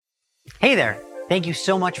Hey there. Thank you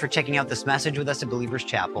so much for checking out this message with us at Believers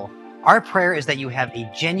Chapel. Our prayer is that you have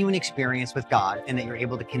a genuine experience with God and that you're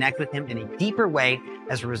able to connect with Him in a deeper way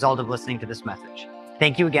as a result of listening to this message.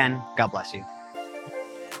 Thank you again. God bless you.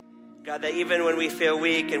 God, that even when we feel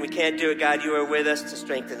weak and we can't do it, God, you are with us to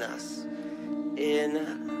strengthen us.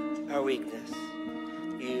 In our weakness,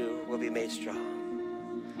 you will be made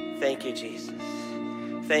strong. Thank you, Jesus.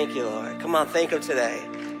 Thank you, Lord. Come on, thank Him today.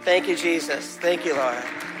 Thank you, Jesus. Thank you, Lord.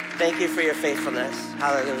 Thank you for your faithfulness.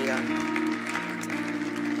 Hallelujah.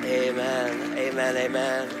 Amen. Amen.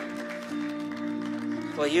 Amen.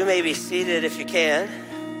 Well, you may be seated if you can.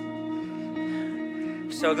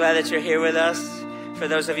 So glad that you're here with us. For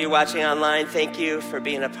those of you watching online, thank you for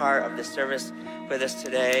being a part of this service with us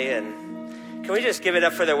today. And can we just give it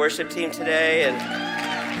up for the worship team today? And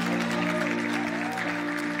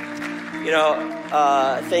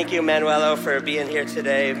thank you, Manuelo, for being here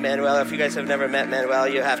today. Manuelo, if you guys have never met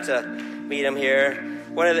Manuelo, you have to meet him here.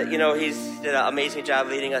 He's did an amazing job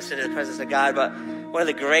leading us into the presence of God. But one of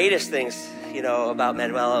the greatest things, about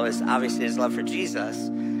Manuelo is obviously his love for Jesus.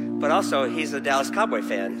 But also, he's a Dallas Cowboy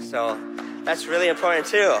fan. So that's really important,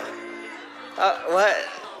 too. What?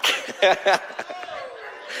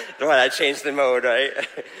 What? I changed the mode, right?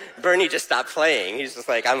 Bernie just stopped playing. He's just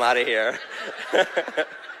like, I'm out of here.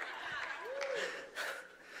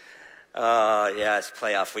 Yeah, it's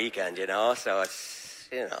playoff weekend, so it's,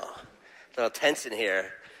 a little tense in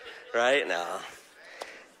here, right? No.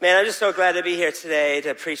 Man, I'm just so glad to be here today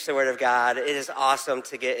to preach the Word of God. It is awesome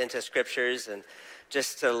to get into scriptures and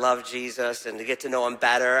just to love Jesus and to get to know Him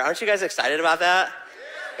better. Aren't you guys excited about that?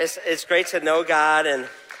 It's great to know God, and,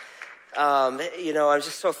 I'm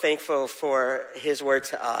just so thankful for His Word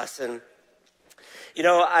to us. And,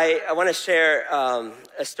 I want to share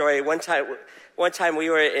a story. One time we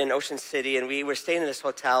were in Ocean City, and we were staying in this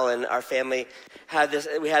hotel, and our family had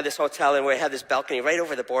this hotel, and we had this balcony right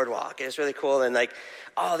over the boardwalk. It was really cool, and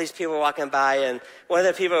all these people were walking by, and one of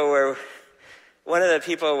the people were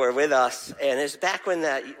with us, and it was back when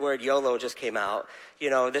that word YOLO just came out.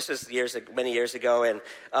 This was many years ago, and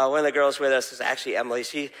one of the girls with us is actually Emily.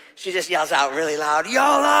 She just yells out really loud,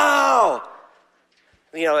 YOLO!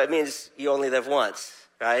 It means you only live once,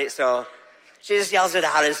 right? So she just yells it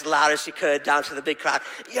out as loud as she could down to the big crowd,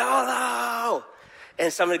 YOLO!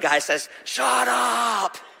 And some of the guy says, shut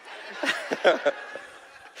up!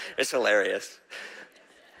 It's hilarious.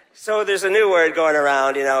 So there's a new word going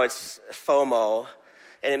around, it's FOMO,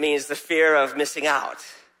 and it means the fear of missing out.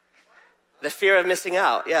 The fear of missing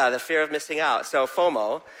out, yeah, the fear of missing out. So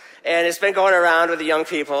FOMO, and it's been going around with the young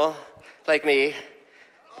people, like me,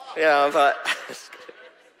 but...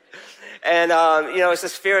 And, it's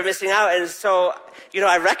this fear of missing out. And so,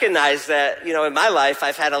 I recognize that, in my life,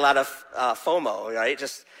 I've had a lot of FOMO, right?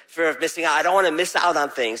 Just fear of missing out. I don't want to miss out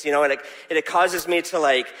on things, and it causes me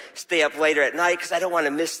to, stay up later at night because I don't want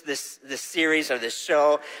to miss this series or this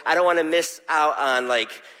show. I don't want to miss out on,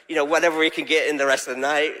 whatever we can get in the rest of the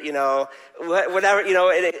night, whatever,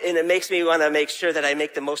 and it makes me want to make sure that I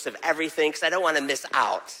make the most of everything because I don't want to miss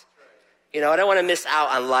out. I don't want to miss out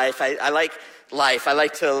on life. I like life. I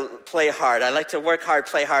like to play hard. I like to work hard,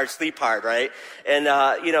 play hard, sleep hard, right? And,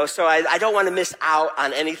 so I don't want to miss out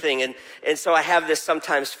on anything. And so I have this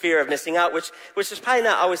sometimes fear of missing out, which is probably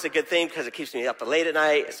not always a good thing because it keeps me up late at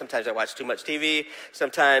night. Sometimes I watch too much TV.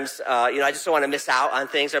 Sometimes, I just don't want to miss out on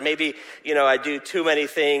things. Or maybe, I do too many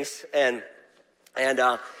things. And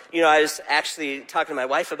I was actually talking to my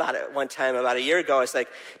wife about it one time about a year ago. I was like,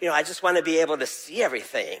 I just want to be able to see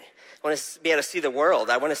everything. I want to be able to see the world.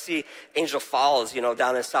 I want to see Angel Falls,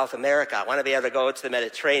 down in South America. I want to be able to go to the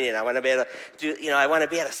Mediterranean. I want to be able to do, I want to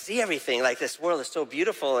be able to see everything. This world is so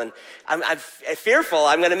beautiful, and I'm fearful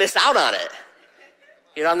I'm going to miss out on it.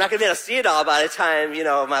 I'm not going to be able to see it all by the time,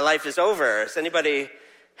 my life is over. Does anybody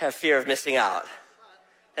have fear of missing out?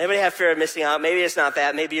 Anybody have fear of missing out? Maybe it's not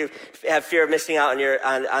that. Maybe you have fear of missing out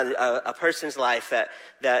on a person's life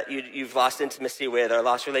that you've lost intimacy with or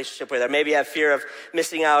lost relationship with. Or maybe you have fear of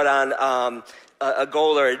missing out on a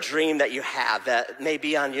goal or a dream that you have that may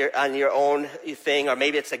be on your own thing, or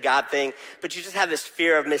maybe it's a God thing. But you just have this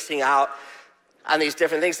fear of missing out on these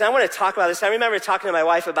different things. And I want to talk about this. I remember talking to my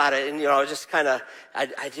wife about it, and, just kind of, I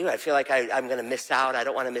feel like I'm going to miss out. I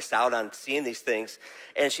don't want to miss out on seeing these things.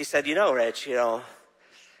 And she said, Rich,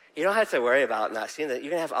 you don't have to worry about not seeing that.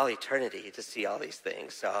 You're going to have all eternity to see all these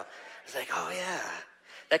things. So I was like, oh, yeah.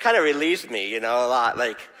 That kind of relieves me, a lot.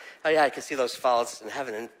 Oh, yeah, I can see those falls in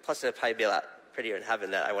heaven. And plus, it'll probably be a lot prettier in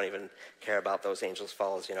heaven that I won't even care about those angels'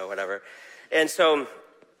 falls, whatever. And so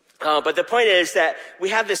But the point is that we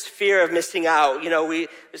have this fear of missing out.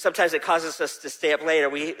 Sometimes it causes us to stay up later.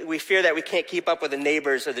 We fear that we can't keep up with the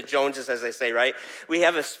neighbors or the Joneses, as they say, right? We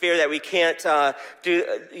have this fear that we can't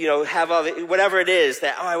have all whatever it is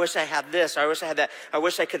that, I wish I had this, or I wish I had that, I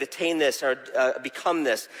wish I could attain this or become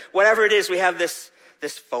this. Whatever it is, we have this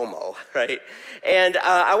FOMO, right? And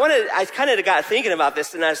I kind of got thinking about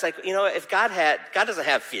this, and I was like, if God doesn't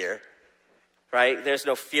have fear, right? There's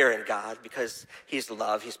no fear in God because he's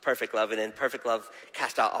love. He's perfect love, and in perfect love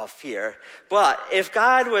cast out all fear. But if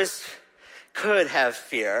God could have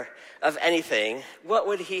fear of anything, what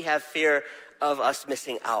would he have fear of us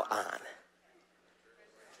missing out on?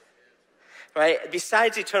 Right?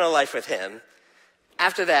 Besides eternal life with him,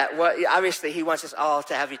 after that, obviously he wants us all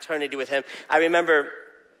to have eternity with him. I remember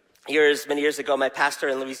many years ago, my pastor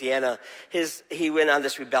in Louisiana, he went on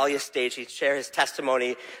this rebellious stage. He'd share his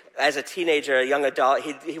testimony as a teenager, a young adult.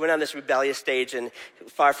 He went on this rebellious stage and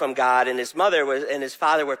far from God. And his mother and his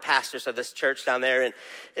father were pastors of this church down there.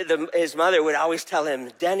 And his mother would always tell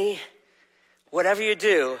him, Denny, whatever you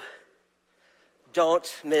do,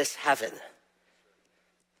 don't miss heaven.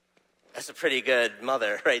 That's a pretty good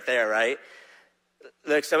mother right there, right?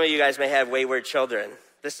 Look, some of you guys may have wayward children.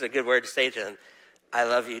 This is a good word to say to them. I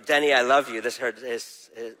love you. Denny, I love you. The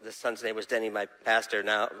son's name was Denny, my pastor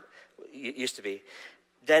now, used to be.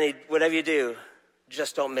 Denny, whatever you do,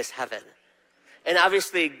 just don't miss heaven. And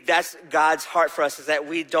obviously, that's God's heart for us, is that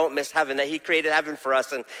we don't miss heaven, that he created heaven for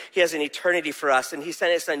us, and he has an eternity for us. And he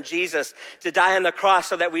sent his son, Jesus, to die on the cross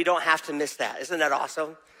so that we don't have to miss that. Isn't that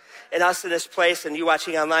awesome? And us in this place and you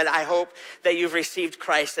watching online, I hope that you've received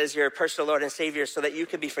Christ as your personal Lord and Savior so that you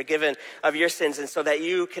can be forgiven of your sins and so that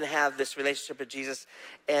you can have this relationship with Jesus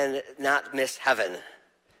and not miss heaven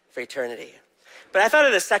for eternity. But I thought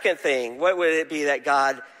of the second thing. What would it be that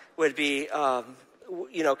God would be,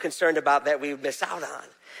 concerned about that we miss out on?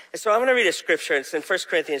 And so I'm going to read a scripture. It's in 1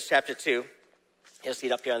 Corinthians chapter 2. You'll see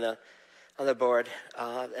it up here on the board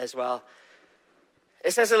as well.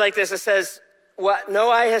 It says it like this. It says, what no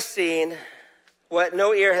eye has seen, what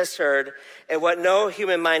no ear has heard, and what no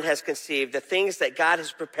human mind has conceived, the things that God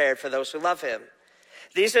has prepared for those who love him.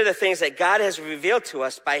 These are the things that God has revealed to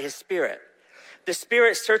us by his Spirit. The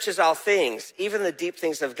Spirit searches all things, even the deep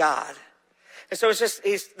things of God. And so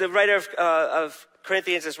the writer of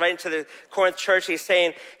Corinthians is writing to the Corinth church. He's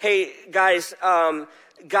saying, hey, guys, God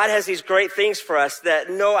has these great things for us that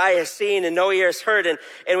no eye has seen and no ear has heard. And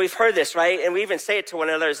we've heard this, right? And we even say it to one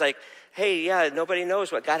another. It's like, hey, yeah, nobody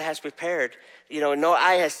knows what God has prepared. No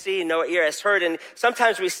eye has seen, no ear has heard. And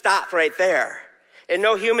sometimes we stop right there. And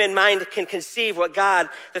no human mind can conceive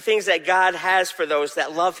the things that God has for those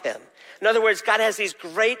that love him. In other words, God has these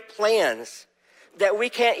great plans that we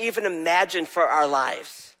can't even imagine for our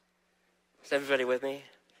lives. Is everybody with me?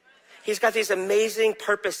 He's got these amazing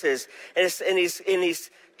purposes, and he's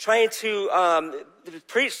trying to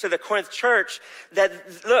preach to the Corinth church that,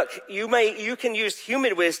 look, you can use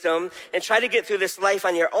human wisdom and try to get through this life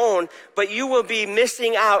on your own, but you will be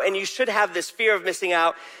missing out, and you should have this fear of missing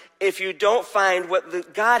out if you don't find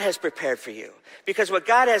what God has prepared for you. Because what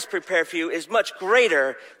God has prepared for you is much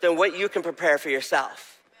greater than what you can prepare for yourself.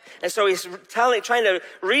 And so he's trying to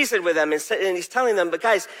reason with them, and he's telling them, but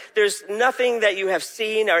guys, there's nothing that you have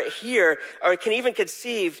seen or hear or can even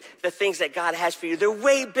conceive the things that God has for you. They're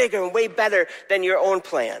way bigger and way better than your own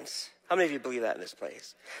plans. How many of you believe that in this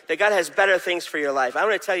place? That God has better things for your life. I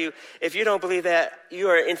want to tell you, if you don't believe that, you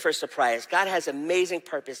are in for a surprise. God has amazing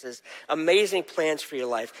purposes, amazing plans for your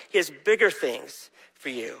life. He has bigger things for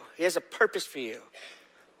you. He has a purpose for you.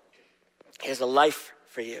 He has a life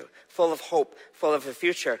for you, full of hope, full of a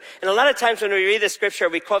future. And a lot of times when we read the scripture,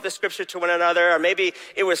 we quote the scripture to one another, or maybe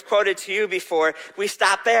it was quoted to you before, we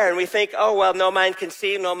stop there and we think, oh, well, no mind can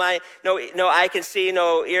see, no eye can see,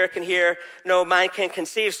 no ear can hear, no mind can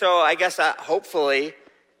conceive. So I guess hopefully,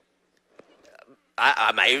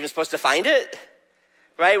 am I even supposed to find it?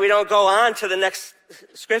 Right? We don't go on to the next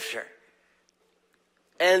scripture.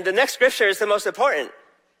 And the next scripture is the most important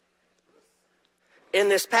in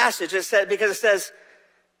this passage. Because it says,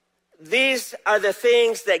 these are the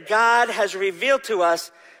things that God has revealed to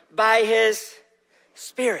us by his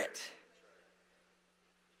Spirit.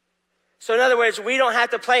 So in other words, we don't have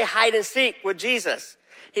to play hide and seek with Jesus.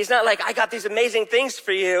 He's not like, I got these amazing things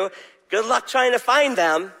for you. Good luck trying to find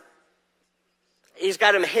them. He's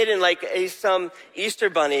got them hidden like he's some Easter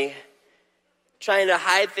bunny trying to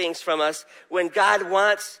hide things from us when God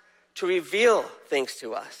wants to reveal things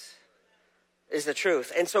to us. Is the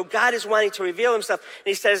truth. And so God is wanting to reveal himself. And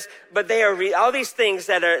he says, but they are all these things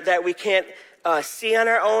that we can't see on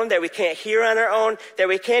our own, that we can't hear on our own, that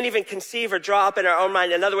we can't even conceive or draw up in our own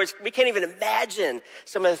mind. In other words, we can't even imagine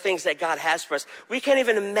some of the things that God has for us. We can't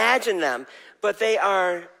even imagine them, but they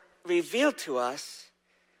are revealed to us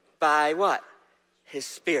by what? His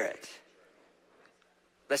Spirit.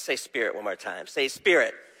 Let's say Spirit one more time. Say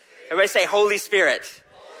Spirit. Everybody say Holy Spirit.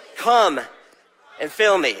 Come and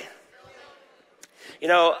fill me. You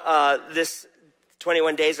know, this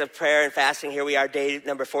 21 days of prayer and fasting, here we are, day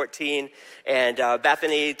number 14. And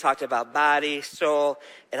Bethany talked about body, soul,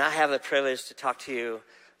 and I have the privilege to talk to you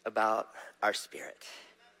about our spirit.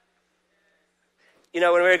 You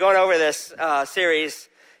know, when we were going over this series,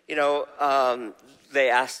 you know, they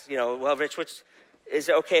asked, you know, well, Rich, is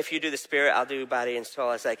it okay if you do the spirit, I'll do body and soul?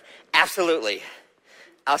 I was like, absolutely.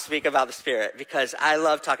 I'll speak about the Spirit because I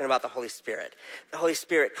love talking about the Holy Spirit. The Holy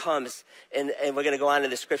Spirit comes, and we're going to go on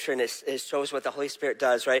in the scripture, and it shows what the Holy Spirit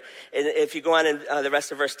does, right? And if you go on in the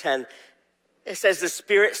rest of verse 10, it says, the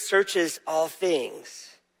Spirit searches all things,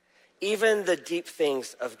 even the deep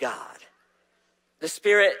things of God. The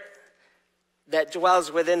Spirit that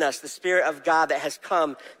dwells within us, the Spirit of God that has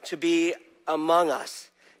come to be among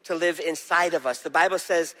us, to live inside of us. The Bible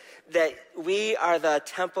says that we are the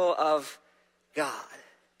temple of God.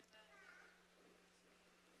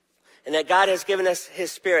 And that God has given us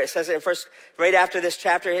his Spirit. It says it in right after this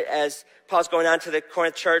chapter, as Paul's going on to the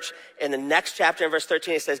Corinth church, in the next chapter in verse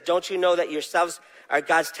 13, it says, don't you know that yourselves are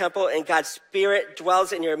God's temple and God's Spirit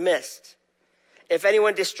dwells in your midst? If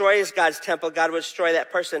anyone destroys God's temple, God will destroy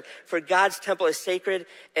that person. For God's temple is sacred,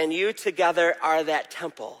 and you together are that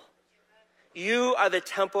temple. You are the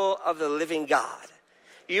temple of the living God.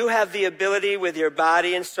 You have the ability with your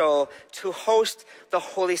body and soul to host the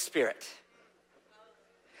Holy Spirit.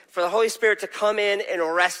 For the Holy Spirit to come in and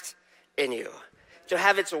rest in you, to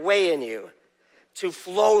have its way in you, to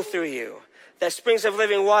flow through you. That springs of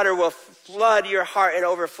living water will flood your heart and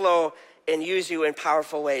overflow and use you in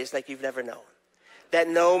powerful ways like you've never known. That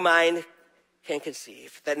no mind can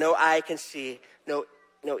conceive, that no eye can see, no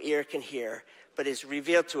ear can hear, but is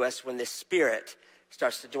revealed to us when the Spirit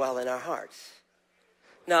starts to dwell in our hearts.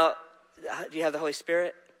 Now, do you have the Holy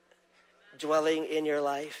Spirit dwelling in your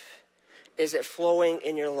life? Is it flowing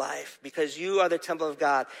in your life? Because you are the temple of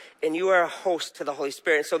God and you are a host to the Holy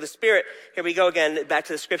Spirit. And so the Spirit, here we go again, back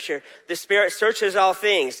to the scripture. The Spirit searches all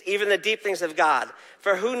things, even the deep things of God.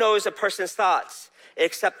 For who knows a person's thoughts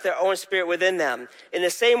except their own spirit within them? In the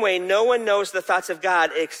same way, no one knows the thoughts of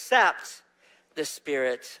God except the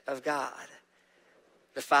Spirit of God.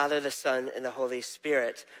 The Father, the Son, and the Holy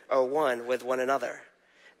Spirit are one with one another.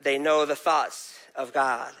 They know the thoughts of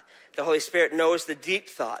God. The Holy Spirit knows the deep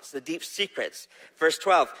thoughts, the deep secrets. Verse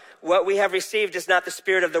 12, what we have received is not the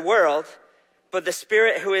spirit of the world, but the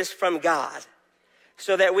Spirit who is from God,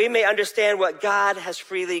 so that we may understand what God has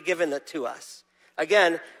freely given to us.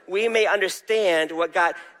 Again, we may understand what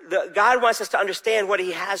God wants us to understand what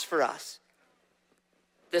he has for us.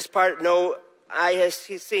 This part, no eye has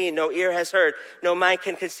seen, no ear has heard, no mind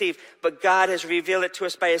can conceive, but God has revealed it to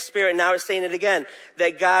us by his Spirit. Now it's saying it again,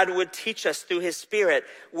 that God would teach us through his Spirit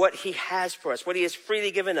what he has for us, what he has freely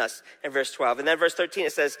given us in verse 12. And then verse 13,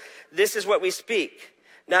 it says, this is what we speak,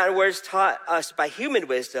 not in words taught us by human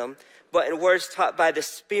wisdom, but in words taught by the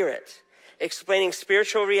Spirit, explaining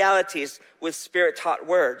spiritual realities with Spirit-taught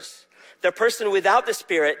words. The person without the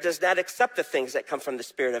Spirit does not accept the things that come from the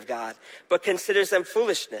Spirit of God, but considers them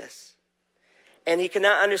foolishness. And he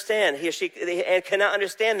or she cannot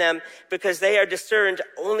understand them because they are discerned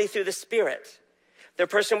only through the Spirit. The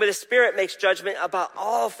person with the Spirit makes judgment about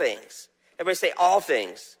all things. Everybody say all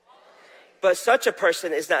things. But such a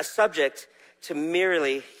person is not subject to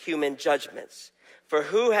merely human judgments. For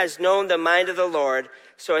who has known the mind of the Lord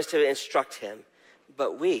so as to instruct him?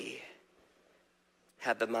 But we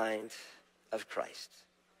have the mind of Christ.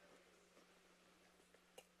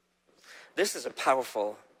 This is a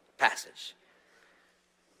powerful passage.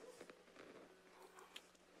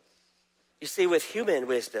 You see, with human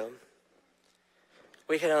wisdom,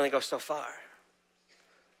 we can only go so far.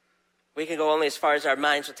 We can go only as far as our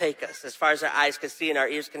minds will take us, as far as our eyes can see and our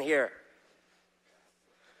ears can hear.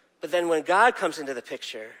 But then when God comes into the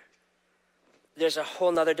picture, there's a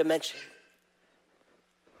whole nother dimension.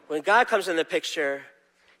 When God comes in the picture,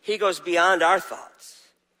 he goes beyond our thoughts,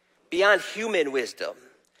 beyond human wisdom,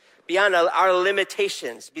 beyond our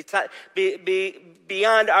limitations,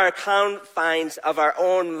 beyond our confines of our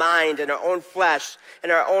own mind and our own flesh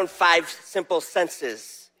and our own 5 simple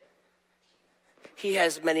senses. He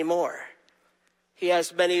has many more. He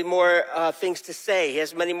has many more things to say. He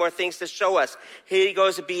has many more things to show us. He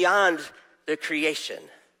goes beyond the creation,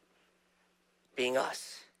 being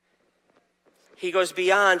us. He goes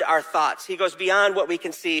beyond our thoughts. He goes beyond what we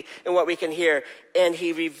can see and what we can hear. And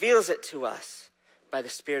he reveals it to us by the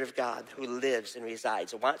Spirit of God who lives and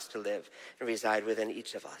resides and wants to live and reside within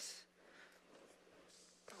each of us.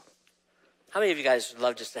 How many of you guys would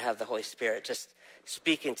love just to have the Holy Spirit just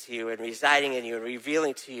speaking to you and residing in you and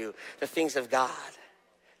revealing to you the things of God?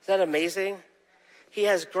 Is that amazing? He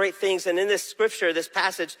has great things. And in this scripture, this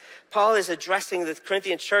passage, Paul is addressing the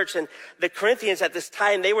Corinthian church. And the Corinthians at this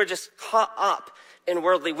time, they were just caught up in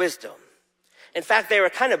worldly wisdom. In fact, they were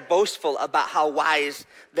kind of boastful about how wise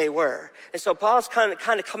they were. And so Paul's kind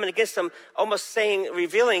of coming against them, almost saying,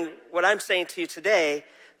 revealing what I'm saying to you today,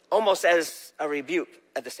 almost as a rebuke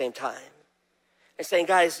at the same time. And saying,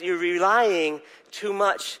 guys, you're relying too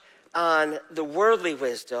much on the worldly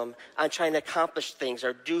wisdom, on trying to accomplish things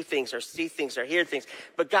or do things or see things or hear things.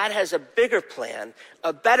 But God has a bigger plan,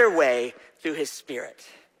 a better way through his Spirit.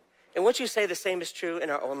 And wouldn't you say the same is true in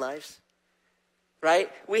our own lives? Right?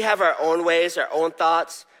 We have our own ways, our own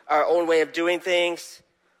thoughts, our own way of doing things.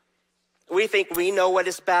 We think we know what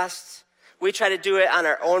is best. We try to do it on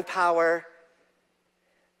our own power.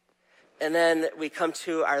 And then we come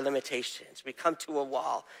to our limitations. We come to a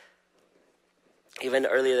wall. Even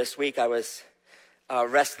earlier this week, I was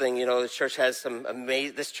wrestling. You know, the church has some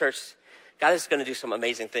amazing, God is going to do some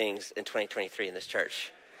amazing things in 2023 in this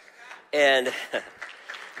church. And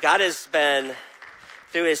God has been,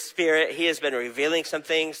 through his Spirit, he has been revealing some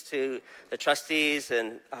things to the trustees.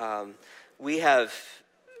 And we have,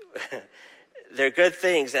 they're good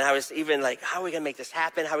things. And I was even like, how are we going to make this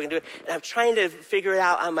happen? How are we going to do it? And I'm trying to figure it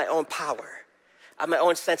out on my own power. On my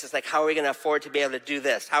own senses, like how are we going to afford to be able to do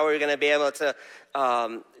this? How are we going to be able to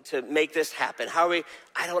make this happen? I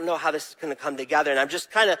don't know how this is going to come together. And I'm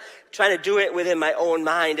just kind of trying to do it within my own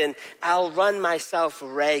mind, and I'll run myself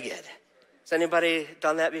ragged. Has anybody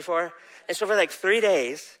done that before? And so for like 3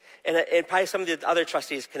 days, and probably some of the other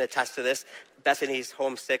trustees can attest to this. Bethany's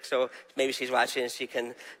homesick, so maybe she's watching and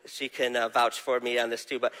she can vouch for me on this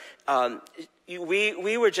too. But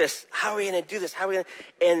we were just, how are we going to do this? How are we going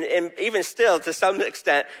to, and even still to some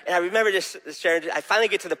extent. And I remember just sharing. I finally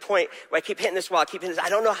get to the point where I keep hitting this wall. I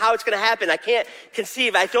don't know how it's going to happen. I can't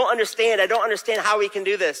conceive. I don't understand how we can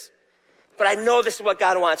do this. But I know this is what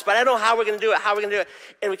God wants. But I don't know how we're going to do it.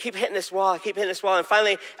 And we keep hitting this wall. And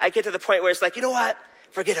finally, I get to the point where it's like, you know what?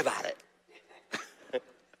 Forget about it.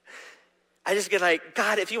 I just get like,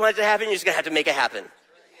 God, if you want it to happen, you're just going to have to make it happen.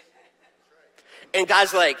 And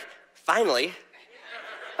God's like, finally.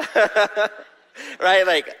 Right?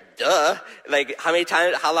 Like, duh. Like,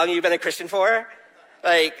 how long have you been a Christian for?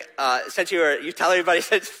 Like, since you tell everybody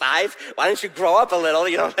since 5, why don't you grow up a little?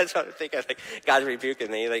 You know, that's what I'm thinking. Like, God's rebuking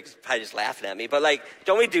me, like, probably just laughing at me. But like,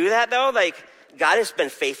 don't we do that though? Like, God has been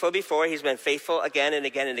faithful before. He's been faithful again and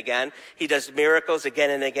again and again. He does miracles again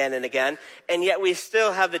and again and again. And yet we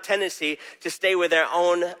still have the tendency to stay in our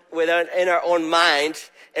own mind,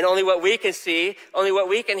 and only what we can see, only what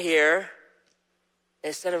we can hear,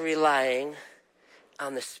 instead of relying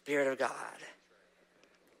on the Spirit of God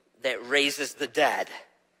that raises the dead,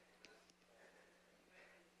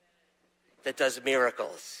 that does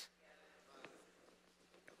miracles.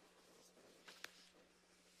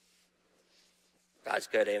 God's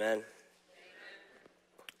good, amen.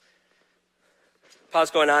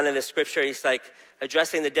 Paul's going on in this scripture. He's like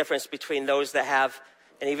addressing the difference between those that have,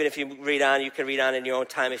 and even if you read on, you can read on in your own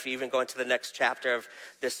time. If you even go into the next chapter of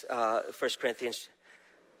this 1 Corinthians,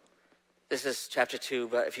 this is chapter 2,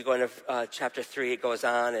 but if you go into chapter 3, it goes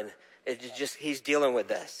on, and he's dealing with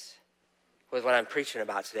this, with what I'm preaching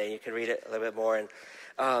about today. You can read it a little bit more.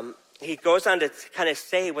 And he goes on to kind of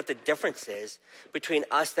say what the difference is between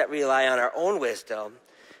us that rely on our own wisdom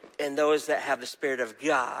and those that have the Spirit of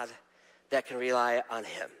God that can rely on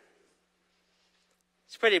him.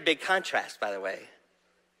 It's a pretty big contrast, by the way.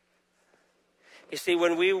 You see,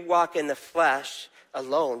 when we walk in the flesh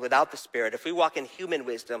alone, without the Spirit, if we walk in human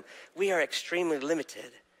wisdom, we are extremely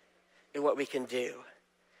limited in what we can do,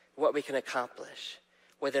 what we can accomplish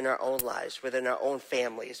within our own lives, within our own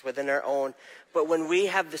families, but when we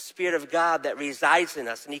have the Spirit of God that resides in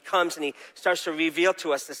us, and he comes and he starts to reveal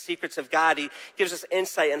to us the secrets of God, he gives us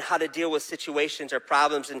insight on how to deal with situations or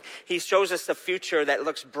problems, and he shows us the future that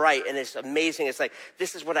looks bright, and it's amazing. It's like,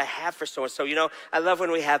 this is what I have for so-and-so. You know, I love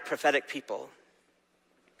when we have prophetic people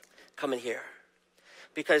come in here,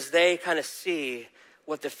 because they kind of see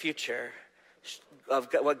what the future of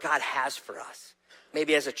what God has for us,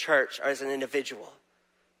 maybe as a church or as an individual.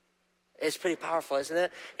 It's pretty powerful, isn't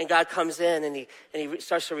it? And God comes in and he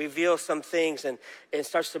starts to reveal some things and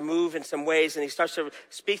starts to move in some ways, and he starts to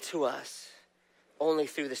speak to us only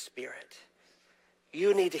through the Spirit.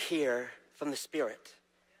 You need to hear from the Spirit.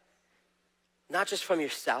 not just from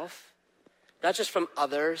yourself, not just from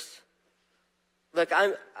others. Look,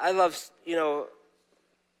 I love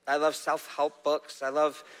self-help books. I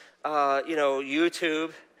love,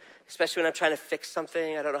 YouTube, especially when I'm trying to fix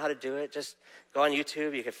something. I don't know how to do it. Just go on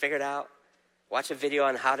YouTube. You can figure it out. Watch a video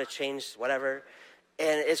on how to change whatever.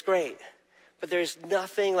 And it's great. But there's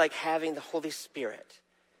nothing like having the Holy Spirit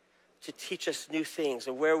to teach us new things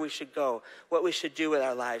and where we should go, what we should do with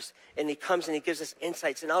our lives. And he comes and he gives us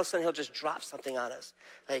insights, and all of a sudden he'll just drop something on us.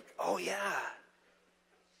 Like, oh yeah,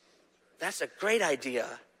 that's a great idea.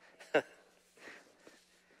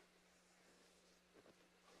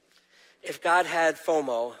 If God had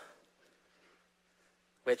FOMO,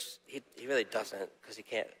 which he really doesn't, because he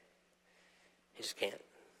just can't.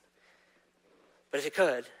 But if he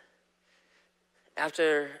could,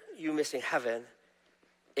 after you missing heaven,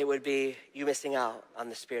 it would be you missing out on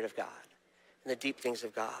the Spirit of God and the deep things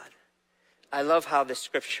of God. I love how the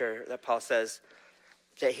scripture that Paul says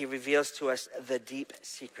that he reveals to us the deep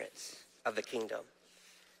secrets of the kingdom.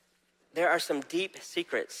 There are some deep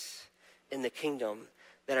secrets in the kingdom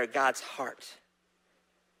that are God's heart,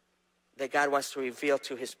 that God wants to reveal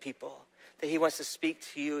to his people, that he wants to speak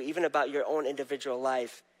to you even about your own individual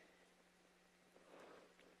life.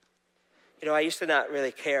 I used to not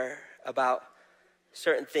really care about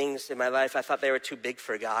certain things in my life. I thought they were too big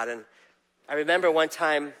for God. And I remember one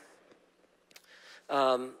time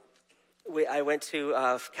I went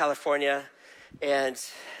to California, and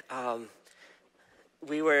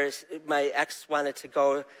my ex wanted to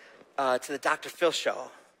go to the Dr. Phil show.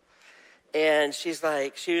 And she's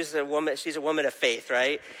a woman of faith,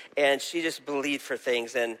 right? And she just believed for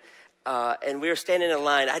things. And we were standing in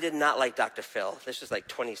line. I did not like Dr. Phil. This was like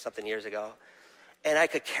 20-something years ago. And I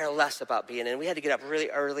could care less about being in. We had to get up really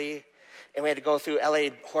early, and we had to go through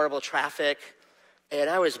LA horrible traffic. And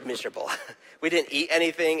I was miserable. We didn't eat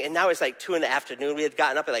anything. And now it's like 2 PM. We had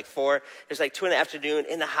gotten up at like 4. It was like 2 PM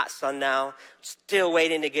in the hot sun now, still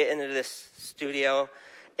waiting to get into this studio.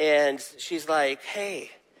 And she's like,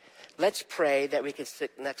 hey, let's pray that we can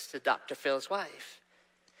sit next to Dr. Phil's wife.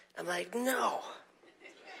 I'm like, no.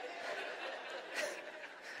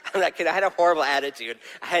 I'm not kidding. I had a horrible attitude.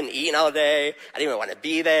 I hadn't eaten all day. I didn't even want to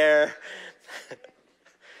be there.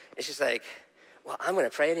 And she's like, well, I'm going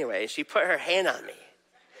to pray anyway. And she put her hand on me.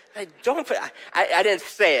 I didn't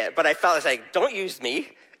say it, but I felt like, don't use me.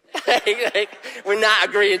 We're not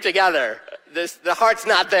agreeing together. The heart's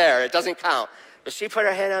not there. It doesn't count. But she put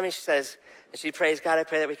her hand on me. She says, and she prays, God, I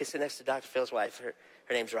pray that we can sit next to Dr. Phil's wife.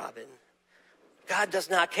 Her name's Robin. God does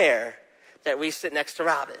not care that we sit next to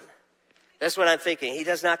Robin. That's what I'm thinking. He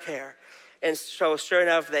does not care. And so sure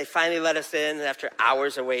enough, they finally let us in after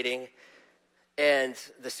hours of waiting. And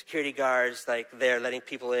the security guard's like there letting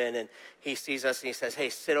people in, and he sees us and he says, hey,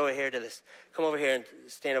 sit over here come over here and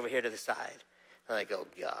stand over here to the side. I'm like, oh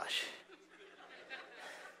gosh.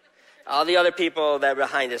 All the other people that are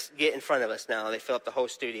behind us get in front of us now. They fill up the whole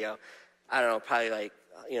studio. I don't know, probably like,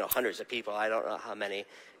 hundreds of people. I don't know how many.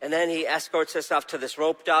 And then he escorts us off to this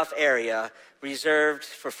roped off area reserved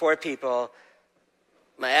for 4 people.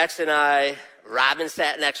 My ex and I, Robin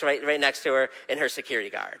sat right next to her, and her security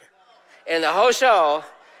guard. And the whole show,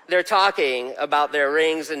 they're talking about their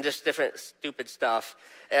rings and just different stupid stuff.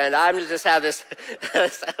 And I just have this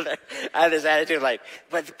attitude like,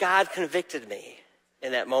 but God convicted me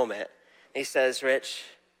in that moment. And he says, Rich,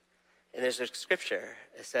 and there's a scripture.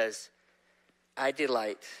 It says, I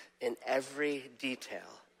delight in every detail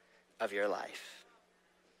of your life.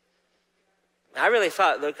 And I really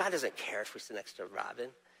thought, look, God doesn't care if we sit next to Robin.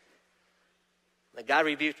 But God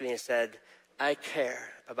rebuked me and said, I care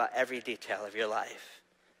about every detail of your life.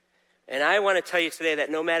 And I want to tell you today that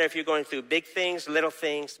no matter if you're going through big things, little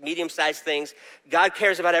things, medium-sized things, God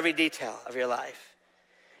cares about every detail of your life.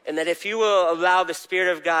 And that if you will allow the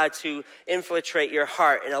Spirit of God to infiltrate your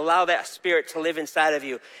heart and allow that Spirit to live inside of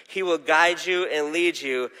you, he will guide you and lead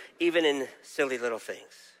you even in silly little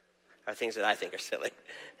things, or things that I think are silly.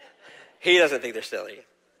 He doesn't think they're silly.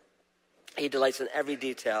 He delights in every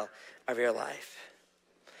detail of your life.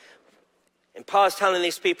 And Paul is telling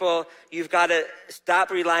these people, you've got to stop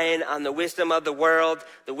relying on the wisdom of the world,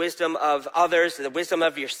 the wisdom of others, the wisdom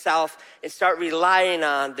of yourself, and start relying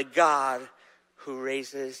on the God who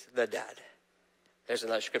raises the dead. There's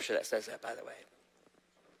another scripture that says that, by the way,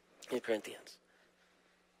 in Corinthians.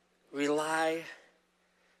 Rely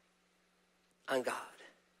on God.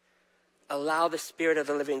 Allow the Spirit of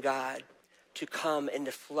the living God to come and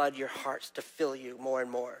to flood your hearts, to fill you more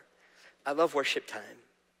and more. I love worship time.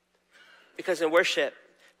 Because in worship,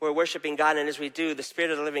 we're worshiping God, and as we do, the Spirit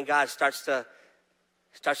of the living God starts to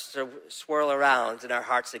swirl around in our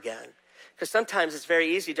hearts again. Because sometimes it's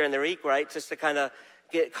very easy during the week, right, just to kind of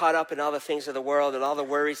get caught up in all the things of the world and all the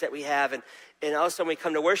worries that we have. And all of a sudden we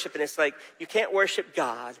come to worship, and it's like you can't worship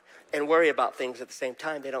God and worry about things at the same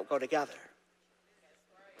time. They don't go together.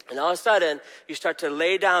 And all of a sudden, you start to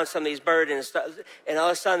lay down some of these burdens, and all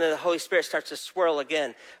of a sudden the Holy Spirit starts to swirl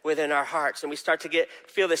again within our hearts, and we start to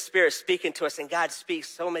feel the Spirit speaking to us. And God speaks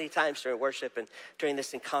so many times during worship and during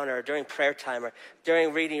this encounter, or during prayer time, or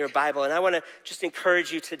during reading your Bible. And I want to just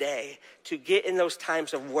encourage you today to get in those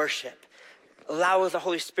times of worship. Allow the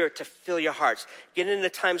Holy Spirit to fill your hearts. Get into the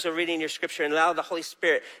times of reading your scripture and allow the Holy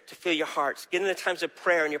Spirit to fill your hearts. Get into the times of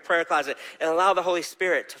prayer in your prayer closet and allow the Holy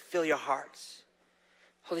Spirit to fill your hearts.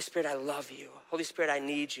 Holy Spirit, I love you. Holy Spirit, I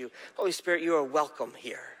need you. Holy Spirit, you are welcome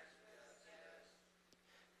here.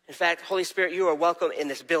 In fact, Holy Spirit, you are welcome in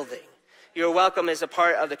this building. You are welcome as a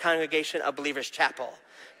part of the congregation of Believers Chapel.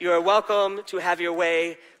 You are welcome to have your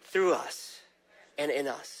way through us and in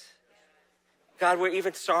us. God, we're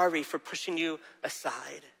even sorry for pushing you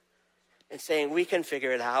aside and saying we can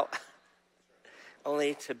figure it out,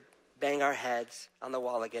 only to bang our heads on the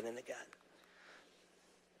wall again and again.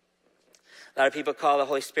 A lot of people call the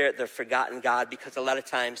Holy Spirit the forgotten God because a lot of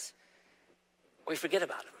times we forget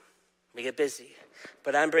about him. We get busy.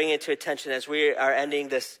 But I'm bringing it to attention as we are ending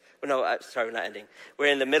this. We're not ending.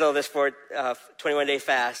 We're in the middle of this 21-day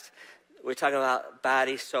fast. We're talking about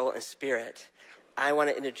body, soul, and spirit. I want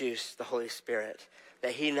to introduce the Holy Spirit,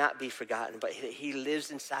 that he not be forgotten, but that he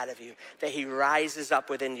lives inside of you, that he rises up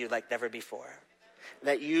within you like never before,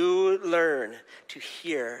 that you learn to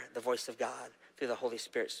hear the voice of God through the Holy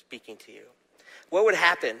Spirit speaking to you. What would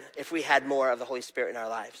happen if we had more of the Holy Spirit in our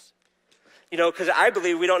lives? Because I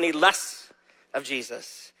believe we don't need less of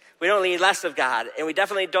Jesus. We don't need less of God, and we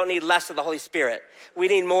definitely don't need less of the Holy Spirit. We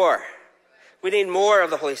need more. We need more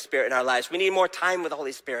of the Holy Spirit in our lives. We need more time with the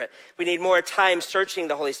Holy Spirit. We need more time searching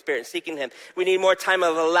the Holy Spirit and seeking him. We need more time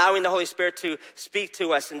of allowing the Holy Spirit to speak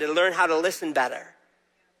to us and to learn how to listen better.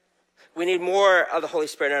 We need more of the Holy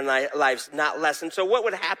Spirit in our lives, not less. And so what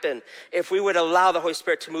would happen if we would allow the Holy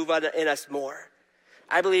Spirit to move on in us more?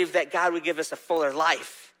 I believe that God would give us a fuller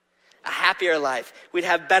life, a happier life. We'd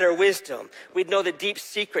have better wisdom. We'd know the deep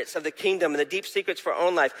secrets of the kingdom and the deep secrets for our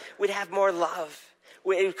own life. We'd have more love.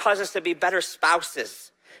 It would cause us to be better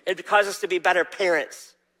spouses. It would cause us to be better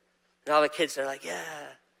parents. And all the kids are like, yeah.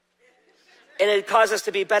 And it would cause us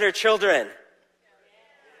to be better children.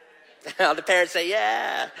 All the parents say,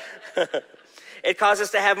 yeah. It causes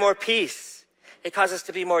us to have more peace. It causes us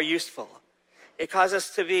to be more useful. It causes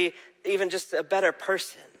us to be even just a better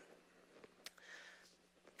person.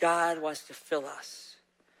 God wants to fill us.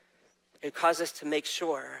 It causes us to make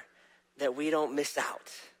sure that we don't miss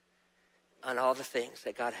out on all the things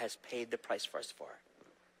that God has paid the price for us for.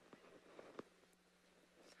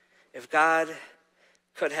 If God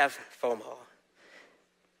could have FOMO,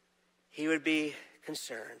 he would be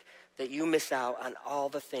concerned that you miss out on all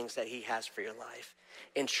the things that he has for your life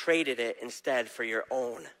and traded it instead for your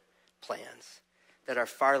own plans that are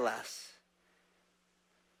far less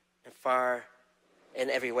and far in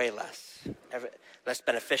every way less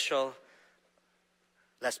beneficial,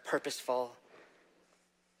 less purposeful.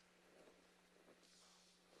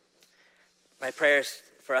 My prayers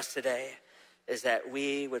for us today is that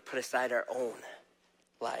we would put aside our own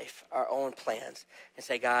life, our own plans, and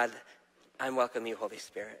say, God, I welcome you, Holy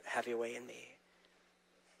Spirit. Have your way in me.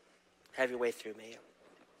 Have your way through me.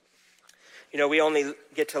 We only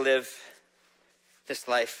get to live this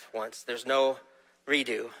life once. There's no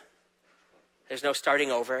redo. There's no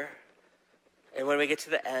starting over. And when we get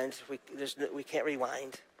to the end, we can't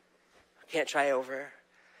rewind. We can't try over.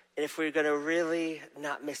 And if we're going to really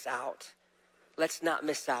not miss out, let's not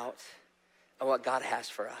miss out on what God has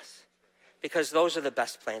for us. Because those are the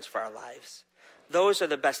best plans for our lives. Those are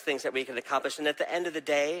the best things that we can accomplish. And at the end of the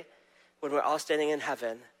day, when we're all standing in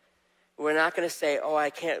heaven, we're not going to say, oh,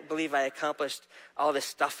 I can't believe I accomplished all this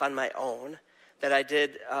stuff on my own that I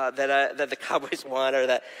did, that the Cowboys won, or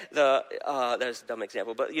that that's a dumb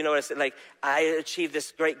example. But you know what I said? Like, I achieved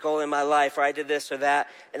this great goal in my life, or I did this or that.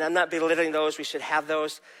 And I'm not belittling those. We should have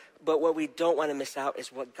those. But what we don't want to miss out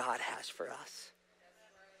is what God has for us.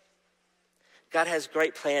 God has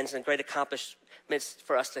great plans and great accomplishments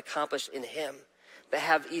for us to accomplish in him that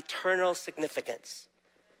have eternal significance.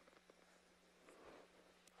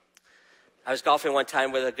 I was golfing one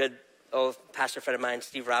time with a good old pastor friend of mine,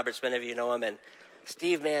 Steve Roberts. Many of you know him. And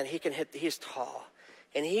Steve, man, he's tall.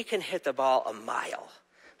 And he can hit the ball a mile.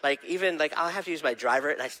 I'll have to use my driver,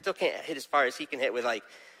 and I still can't hit as far as he can hit with,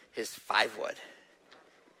 his 5-wood.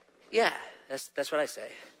 Yeah, that's what I say.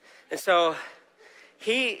 And so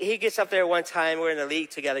he gets up there one time, we're in the league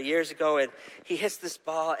together years ago, and he hits this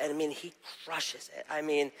ball, and I mean, he crushes it. I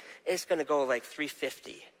mean, it's going to go like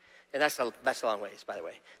 350. And that's a long ways, by the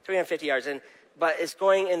way, 350 yards. But it's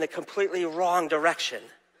going in the completely wrong direction,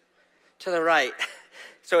 to the right.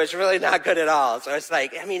 So it's really not good at all. So it's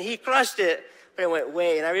like, I mean, he crushed it, but it went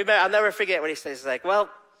way. And I remember, I'll never forget what he says. He's like, well,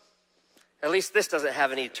 at least this doesn't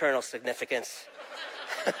have any eternal significance.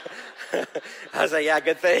 I was like, yeah,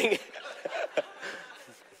 good thing.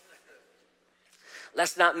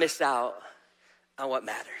 Let's not miss out on what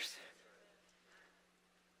matters.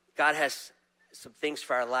 God has some things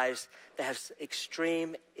for our lives that have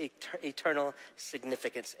extreme eternal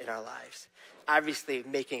significance in our lives. Obviously,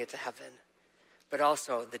 making it to heaven, but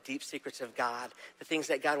also the deep secrets of God, the things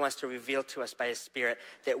that God wants to reveal to us by his Spirit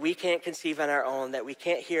that we can't conceive on our own, that we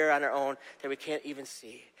can't hear on our own, that we can't even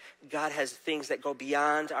see. God has things that go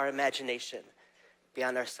beyond our imagination,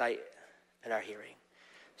 beyond our sight and our hearing.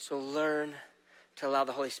 So learn to allow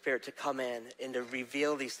the Holy Spirit to come in and to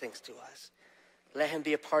reveal these things to us. Let him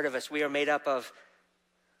be a part of us. We are made up of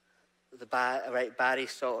the body,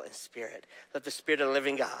 soul, and spirit. Let the Spirit of the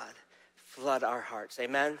living God flood our hearts.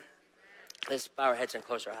 Amen? Let's bow our heads and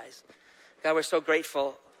close our eyes. God, we're so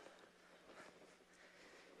grateful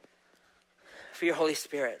for your Holy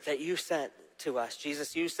Spirit that you sent to us.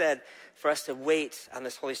 Jesus, you said for us to wait on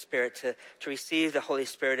this Holy Spirit, to receive the Holy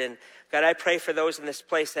Spirit. And God, I pray for those in this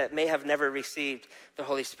place that may have never received the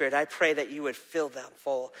Holy Spirit. I pray that you would fill them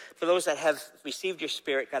full. For those that have received your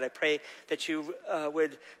Spirit, God, I pray that you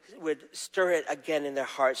would stir it again in their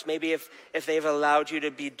hearts. Maybe if they've allowed you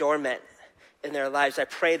to be dormant in their lives, I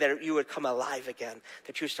pray that you would come alive again,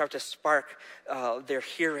 that you would start to spark their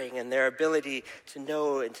hearing and their ability to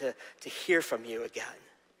know and to hear from you again.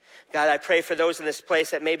 God, I pray for those in this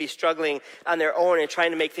place that may be struggling on their own and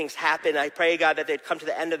trying to make things happen. I pray, God, that they'd come to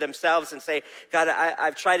the end of themselves and say, God,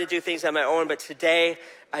 I've tried to do things on my own, but today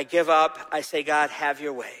I give up. I say, God, have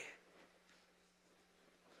your way.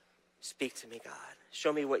 Speak to me, God.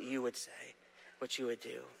 Show me what you would say, what you would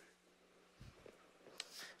do.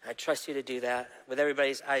 I trust you to do that with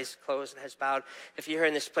everybody's eyes closed and heads bowed. If you're here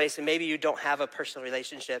in this place and maybe you don't have a personal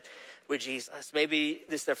relationship with Jesus, maybe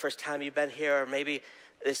this is the first time you've been here, or maybe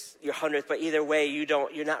this your 100th, but either way,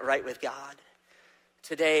 you're not right with God.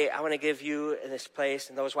 Today, I want to give you in this place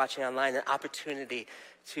and those watching online an opportunity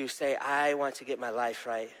to say, I want to get my life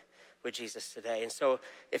right with Jesus today. And so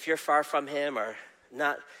if you're far from him or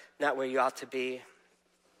not where you ought to be, and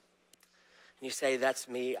you say, that's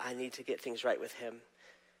me, I need to get things right with him,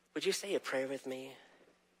 would you say a prayer with me?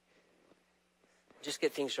 Just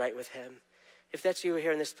get things right with him. If that's you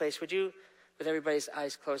here in this place, would you, with everybody's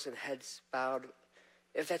eyes closed and heads bowed,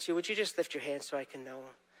 if that's you, would you just lift your hand so I can know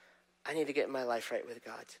I need to get my life right with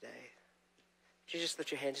God today? Would you just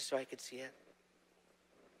lift your hand just so I could see it?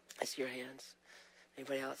 I see your hands.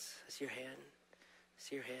 Anybody else? I see your hand. I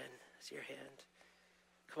see your hand. I see your hand.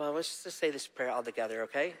 Come on, let's just say this prayer all together,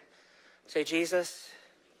 okay? Say, Jesus,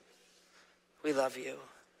 we love you.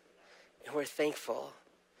 And we're thankful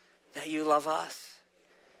that you love us.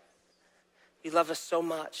 You love us so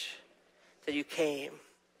much that you came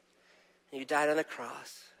and you died on the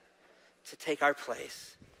cross to take our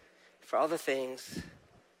place for all the things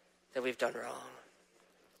that we've done wrong.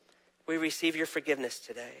 We receive your forgiveness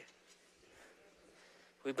today.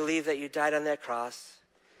 We believe that you died on that cross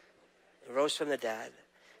and rose from the dead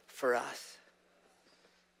for us.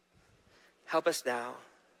 Help us now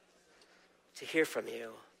to hear from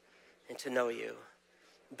you and to know you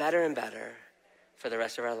better and better for the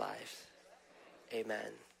rest of our lives.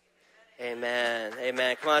 Amen. Amen.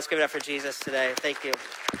 Amen. Come on, let's give it up for Jesus today. Thank you.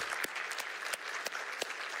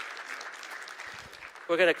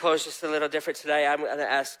 We're going to close just a little different today. I'm going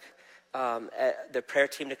to ask the prayer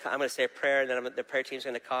team to come. I'm going to say a prayer, and then the prayer team is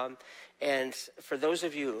going to come. And for those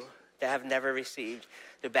of you that have never received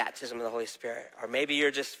the baptism of the Holy Spirit, or maybe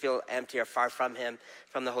you just feel empty or far from him,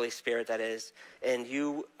 from the Holy Spirit, that is, and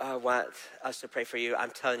you want us to pray for you,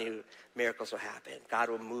 I'm telling you, miracles will happen. God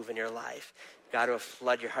will move in your life. God will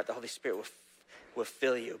flood your heart. The Holy Spirit will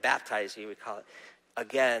fill you, baptize you, we call it,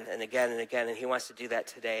 again and again and again. And he wants to do that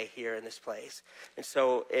today here in this place. And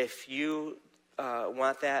so if you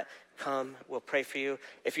want that, come. We'll pray for you.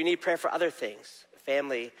 If you need prayer for other things,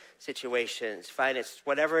 family situations, finance,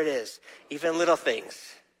 whatever it is, even little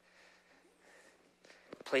things,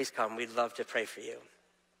 please come. We'd love to pray for you.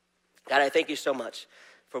 God, I thank you so much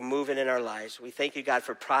for moving in our lives. We thank you, God,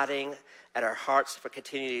 for prodding at our hearts, for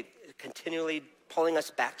continually pulling us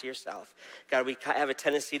back to yourself. God, we have a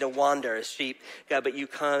tendency to wander as sheep, God, but you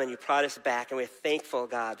come and you prod us back, and we're thankful,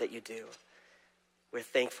 God, that you do. We're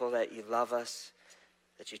thankful that you love us,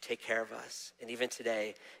 that you take care of us. And even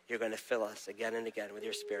today, you're going to fill us again and again with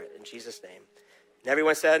your Spirit. In Jesus' name. And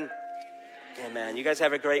everyone said, amen. You guys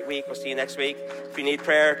have a great week. We'll see you next week. If you need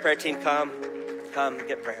prayer, prayer team, come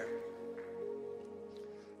get prayer.